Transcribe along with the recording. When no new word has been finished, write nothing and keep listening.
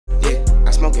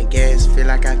smoking gas, feel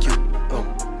like I cute.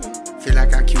 Feel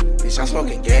like I cute. Bitch, I'm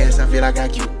smoking gas, I feel like I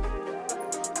cute.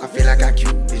 I feel like I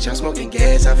cute. Bitch, I'm smoking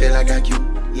gas, I feel like I cute.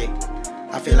 Yeah.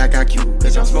 I feel like I cute.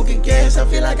 Bitch, I'm smoking gas, I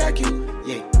feel like I cute.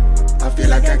 Yeah. I feel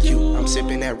like I cute. I'm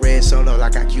sipping that red solo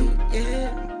like I cute.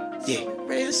 Yeah. Yeah.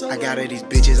 Red solo. I got all these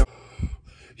bitches.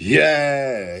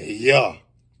 Yeah.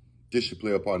 This your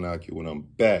player partner IQ when I'm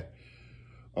back.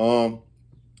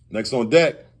 Next on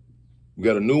deck, we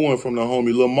got a new one from the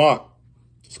homie Lil Marc.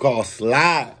 It's called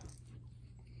Slide.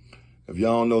 If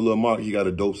y'all don't know Lil Marc, he got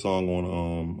a dope song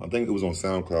on, I think it was on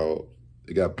SoundCloud.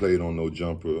 It got played on No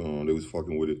Jumper. They was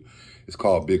fucking with it. It's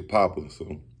called Big Papa.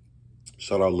 So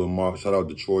shout out Lil Marc, shout out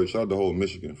Detroit, shout out the whole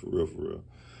Michigan, for real.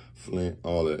 Flint,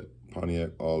 all that, Pontiac,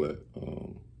 all that.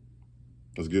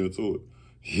 Let's get into it.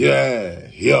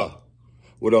 Yeah.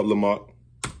 What up, Lil Marc?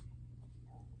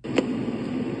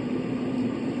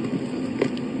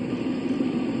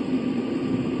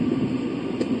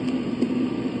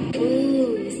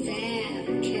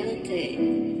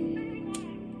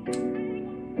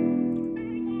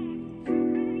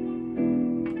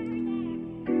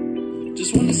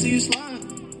 Just wanna see you slide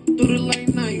through the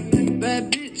late night.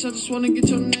 Bad bitch, I just wanna get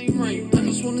your name right. I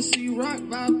just wanna see you rock,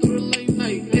 vibe through the late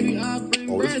night. Baby, I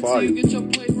bring bread till you get your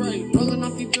plate right. Rolling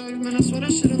off these drugs, man, I swear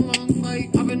that shit a long fight.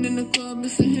 I've been in the club,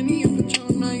 missing Henny and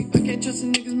Patron night. I can't trust the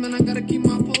niggas, man, I gotta keep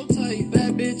my pole tight.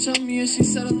 Bad bitch on me and she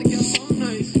said I think I'm so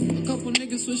nice. A couple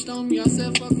niggas switched on me, I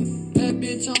said fuck em. Bad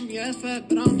bitch on me, ass fat,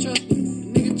 but I don't trust them.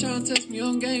 A nigga tryna test me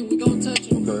on game, we gon' touch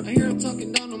him. Okay. I hear him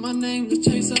talking down on my name, let's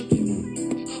change subject.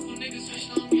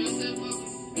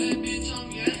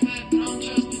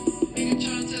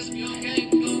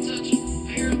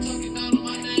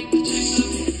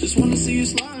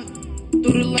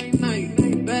 Through the late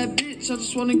night, bad bitch, I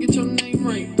just wanna get your name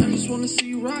right. I just wanna see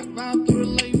you rock, vibe through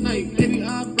the late night. Baby,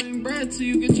 I bring bread till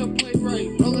you get your plate right.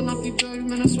 Rolling off these drugs,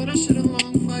 man, I swear that shit a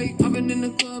long fight. I've been in the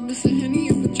club, missing Henny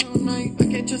and Patron night. I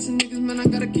can't trust the niggas, man, I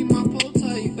gotta keep my pole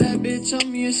tight. Bad bitch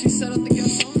on me and she said I think I'm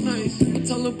so nice. I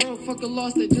told her bro, fuck a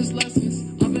loss, they just lessons.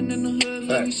 I've been in the hood,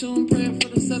 lately shooting, praying for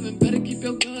the 7. Better keep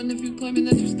your gun if you claiming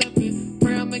that you steppin'.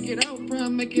 Pray I make it out, pray I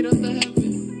make it up to heaven.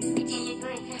 I told her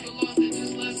bro, fuck a loss, they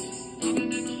just lessons.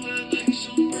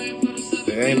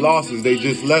 They ain't losses, they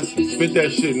just lessons. Spit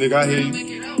that shit, nigga, I hear you.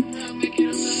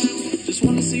 Just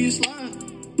wanna see you slide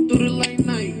through the late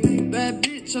night. Bad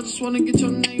bitch, I just wanna get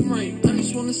your name right. I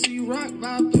just wanna see you rock,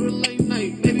 vibe through the late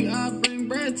night. Baby, I bring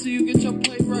bread till you get your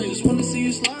plate right. Just wanna see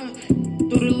you slide through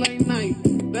the late night.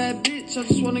 Bad bitch, I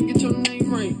just wanna get your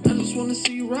name right. I just wanna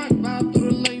see you rock, vibe through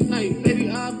the late night. Baby,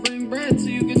 I bring bread till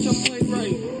you get your plate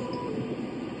right.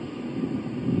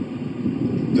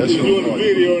 That's you doing a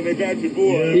video and they got your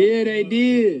boy. Yeah, they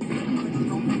did.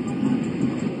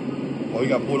 Oh, he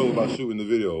got pulled over by shooting the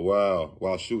video. Wow.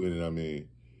 While shooting it, I mean.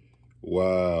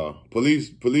 Wow.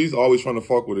 Police always trying to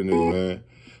fuck with a nigga, man.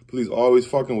 Police always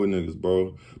fucking with niggas,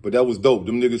 bro. But that was dope.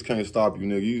 Them niggas can't stop you,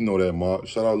 nigga. You know that, Marc.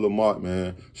 Shout out Lil Marc,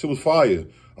 man. Shit was fire.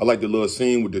 I like the little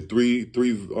scene with the three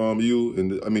you,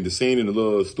 and the scene in the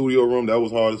little studio room. That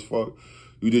was hard as fuck.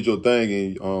 You did your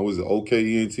thing, and was it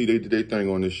OKENT? They did their thing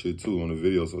on this shit too, on the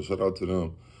video. So shout out to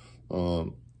them.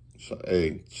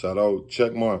 Hey, shout out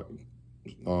Checkmark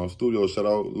Studio. Shout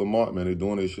out Lil Marc, man. They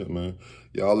doing this shit, man.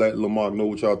 Y'all let Lil Marc know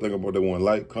what y'all think about that one.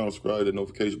 Like, comment, subscribe, the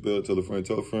notification bell, tell a friend,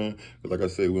 tell a friend. Cause like I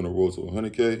said, we're on the road to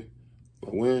 100K.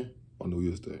 But when? On New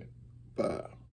Year's Day. Bye.